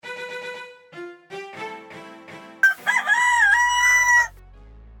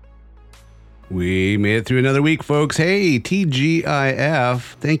We made it through another week, folks. Hey, TGIF.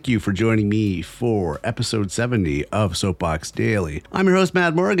 Thank you for joining me for episode 70 of Soapbox Daily. I'm your host,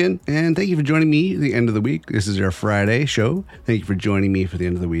 Matt Morgan, and thank you for joining me at the end of the week. This is our Friday show. Thank you for joining me for the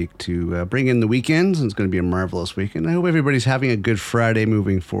end of the week to bring in the weekends. It's going to be a marvelous weekend. I hope everybody's having a good Friday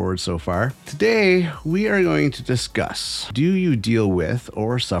moving forward so far. Today, we are going to discuss, do you deal with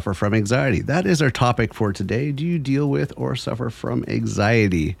or suffer from anxiety? That is our topic for today. Do you deal with or suffer from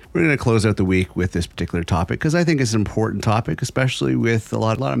anxiety? We're going to close out the week with this particular topic because I think it's an important topic, especially with a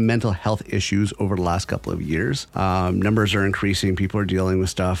lot of mental health issues over the last couple of years. Numbers are increasing. People are dealing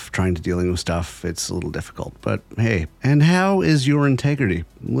with stuff, dealing with stuff. It's a little difficult, but hey, and how is your integrity?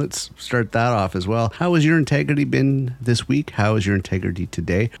 Let's start that off as well. How has your integrity been this week? How is your integrity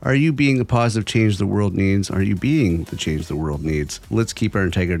today? Are you being the positive change the world needs? Are you being the change the world needs? Let's keep our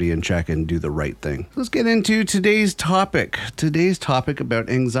integrity in check and do the right thing. Let's get into today's topic. Today's topic about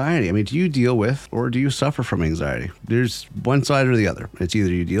anxiety. I mean, do you deal with or do you suffer from anxiety? There's one side or the other. It's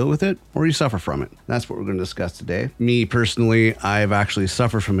either you deal with it or you suffer from it. That's what we're going to discuss today. Me personally, I've actually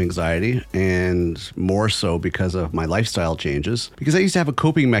suffered from anxiety, and more so because of my lifestyle changes. Because I used to have a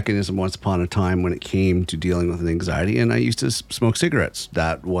coping mechanism once upon a time when it came to dealing with an anxiety, and I used to smoke cigarettes.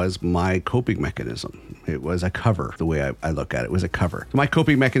 That was my coping mechanism. It was a cover. The way I look at it, was a cover. My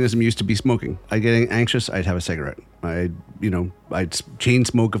coping mechanism used to be smoking. I'd get anxious, I'd have a cigarette. I'd chain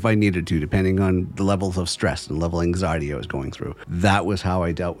smoke if I needed to, depending on the levels of stress and level of anxiety I was going through. That was how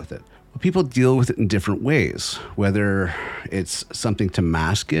I dealt with it. Well, people deal with it in different ways, whether it's something to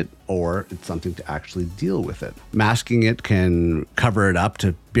mask it or it's something to actually deal with it. Masking it can cover it up,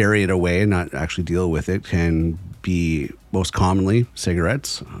 to bury it away and not actually deal with it, can be most commonly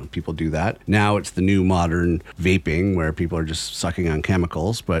cigarettes. People do that. Now it's the new modern vaping where people are just sucking on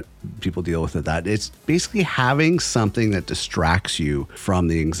chemicals, but people deal with it. That it's basically having something that distracts you from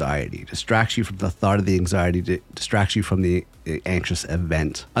the anxiety, distracts you from the thought of the anxiety, distracts you from the anxious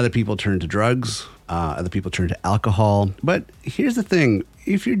event. Other people turn to drugs. Other people turn to alcohol. But here's the thing.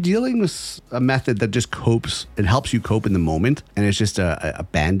 If you're dealing with a method that just copes and helps you cope in the moment, and it's just a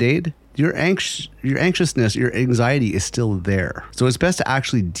Band-Aid, your anxiousness, your anxiety is still there. So it's best to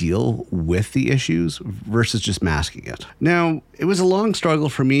actually deal with the issues versus just masking it. Now, it was a long struggle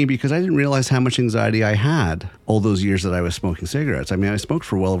for me because I didn't realize how much anxiety I had all those years that I was smoking cigarettes. I mean, I smoked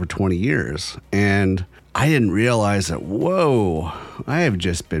for well over 20 years, and I didn't realize that, whoa, I have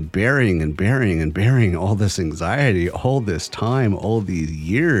just been bearing all this anxiety all this time, all these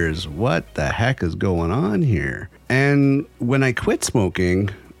years. What the heck is going on here? And when I quit smoking,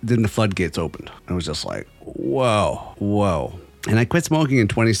 then the floodgates opened. I was just like, whoa. And I quit smoking in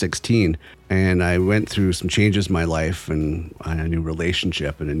 2016, and I went through some changes in my life and a new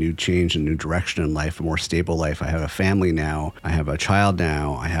relationship and a new change and new direction in life, a more stable life. I have a family now. I have a child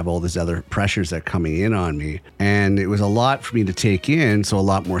now. I have all these other pressures that are coming in on me. And it was a lot for me to take in. So a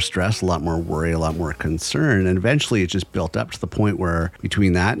lot more stress, a lot more worry, a lot more concern. And eventually it just built up to the point where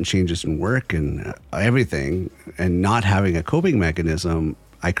between that and changes in work and everything and not having a coping mechanism,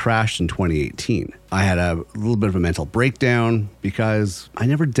 I crashed in 2018. I had a little bit of a mental breakdown because I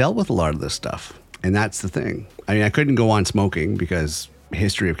never dealt with a lot of this stuff. And that's the thing. I mean, I couldn't go on smoking because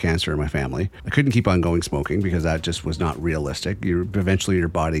history of cancer in my family. I couldn't keep on going smoking because that just was not realistic. Eventually your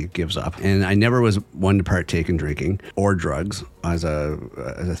body gives up. And I never was one to partake in drinking or drugs as a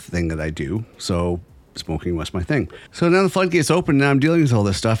thing that I do. So smoking was my thing. So now the floodgates open, and now I'm dealing with all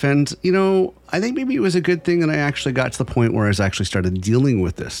this stuff. And, I think maybe it was a good thing that I actually got to the point where I actually started dealing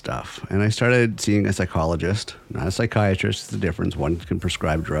with this stuff. And I started seeing a psychologist, not a psychiatrist. It's the difference. One can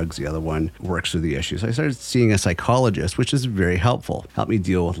prescribe drugs. The other one works through the issues. I started seeing a psychologist, which is very helpful. Helped me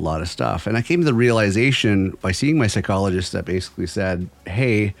deal with a lot of stuff. And I came to the realization by seeing my psychologist that basically said,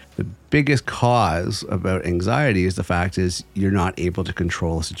 hey, the biggest cause about anxiety is the fact is you're not able to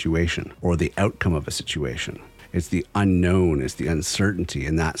control a situation or the outcome of a situation. It's the unknown, it's the uncertainty,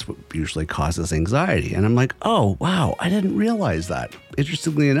 and that's what usually causes anxiety. And I'm like, oh, wow, I didn't realize that.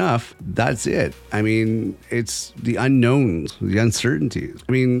 Interestingly enough, that's it. I mean, it's the unknowns, the uncertainties.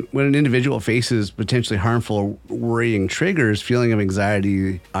 I mean, when an individual faces potentially harmful, worrying triggers, feeling of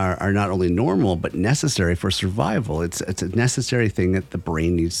anxiety are not only normal, but necessary for survival. It's a necessary thing that the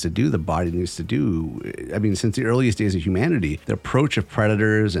brain needs to do, the body needs to do. I mean, since the earliest days of humanity, the approach of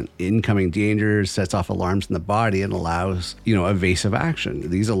predators and incoming dangers sets off alarms in the body and allows, evasive action.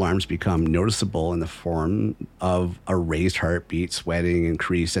 These alarms become noticeable in the form of a raised heartbeat, sweating,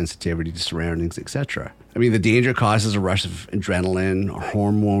 increased sensitivity to surroundings, etc. I mean, the danger causes a rush of adrenaline,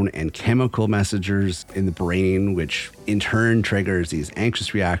 hormone, and chemical messengers in the brain, which in turn triggers these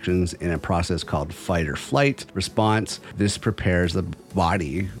anxious reactions in a process called fight or flight response. This prepares the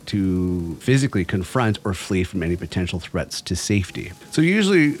body to physically confront or flee from any potential threats to safety. So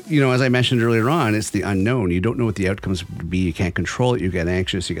usually, as I mentioned earlier on, it's the unknown. You don't know what the outcomes would be. You can't control it. You get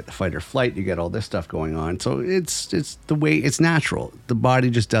anxious. You get the fight or flight. You get all this stuff going on. So it's the way it's natural. The body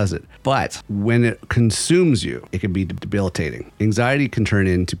just does it. But when it consumes you, it can be debilitating. Anxiety can turn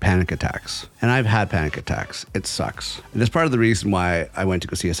into panic attacks. And I've had panic attacks. It sucks. And that's part of the reason why I went to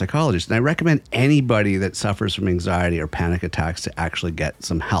go see a psychologist. And I recommend anybody that suffers from anxiety or panic attacks to actually get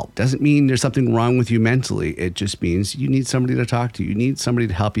some help. Doesn't mean there's something wrong with you mentally. It just means you need somebody to talk to. You need somebody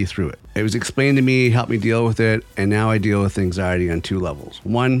to help you through it. It was explained to me, helped me deal with it, and now I deal with anxiety on 2 levels.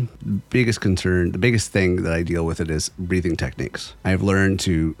 One, the biggest thing that I deal with it is breathing techniques. I've learned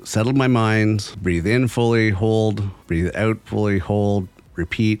to settle my mind, breathe in fully, hold, breathe out fully, hold,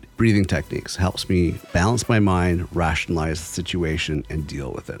 repeat. Breathing techniques helps me balance my mind, rationalize the situation, and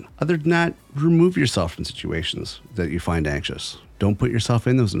deal with it. Other than that, remove yourself from situations that you find anxious. Don't put yourself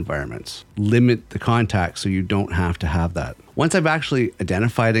in those environments. Limit the contact so you don't have to have that. Once I've actually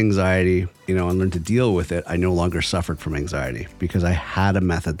identified anxiety, and learned to deal with it, I no longer suffered from anxiety because I had a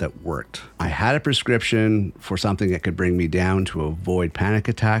method that worked. I had a prescription for something that could bring me down to avoid panic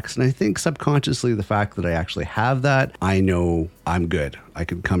attacks. And I think subconsciously, the fact that I actually have that, I know I'm good. I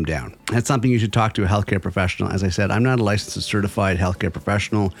can come down. That's something you should talk to a healthcare professional. As I said, I'm not a licensed or certified healthcare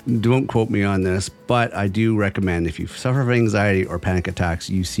professional. Don't quote me on this, but I do recommend if you suffer from anxiety or panic attacks,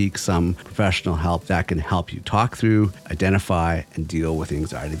 you seek some professional help that can help you talk through, identify, and deal with the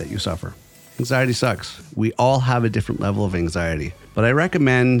anxiety that you suffer. Anxiety sucks. We all have a different level of anxiety. But I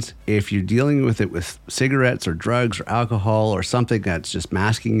recommend if you're dealing with it with cigarettes or drugs or alcohol or something that's just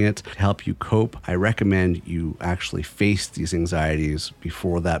masking it to help you cope, I recommend you actually face these anxieties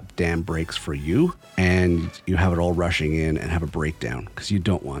before that dam breaks for you and you have it all rushing in and have a breakdown, because you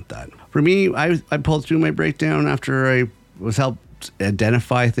don't want that. For me, I pulled through my breakdown after I was helped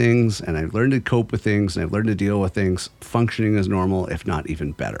identify things, and I've learned to cope with things, and I've learned to deal with things functioning as normal, if not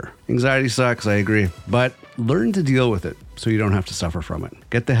even better. Anxiety sucks, I agree, but learn to deal with it so you don't have to suffer from it.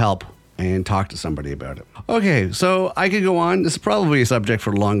 Get the help and talk to somebody about it. Okay, so I could go on. This is probably a subject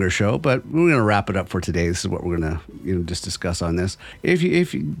for a longer show, but we're going to wrap it up for today. This is what we're going to just discuss on this. If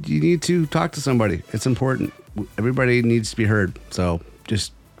you need to talk to somebody, it's important. Everybody needs to be heard. So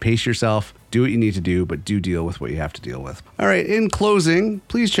just pace yourself. Do what you need to do, but do deal with what you have to deal with. All right, in closing,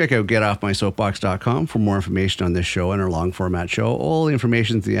 please check out getoffmysoapbox.com for more information on this show and our long format show. All the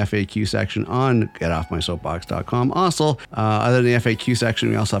information is in the FAQ section on getoffmysoapbox.com. Also, other than the FAQ section,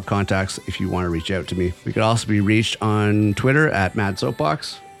 we also have contacts if you want to reach out to me. We could also be reached on Twitter at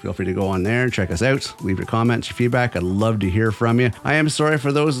MadSoapbox. Feel free to go on there and check us out. Leave your comments, your feedback. I'd love to hear from you. I am sorry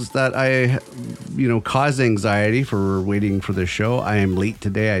for those that I, caused anxiety for waiting for this show. I am late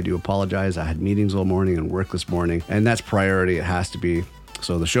today. I do apologize. I had meetings all morning and work this morning, and that's priority. It has to be.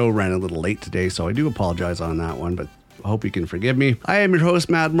 So the show ran a little late today, so I do apologize on that one, but I hope you can forgive me. I am your host,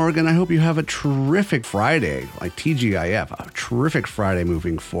 Mad Morgan. I hope you have a terrific Friday, like TGIF, a terrific Friday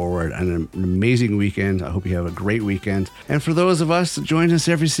moving forward, and an amazing weekend. I hope you have a great weekend. And for those of us that join us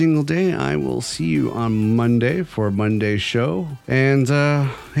every single day, I will see you on Monday for Monday's show. And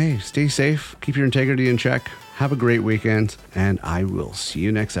hey, stay safe. Keep your integrity in check. Have a great weekend, and I will see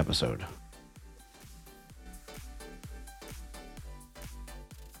you next episode.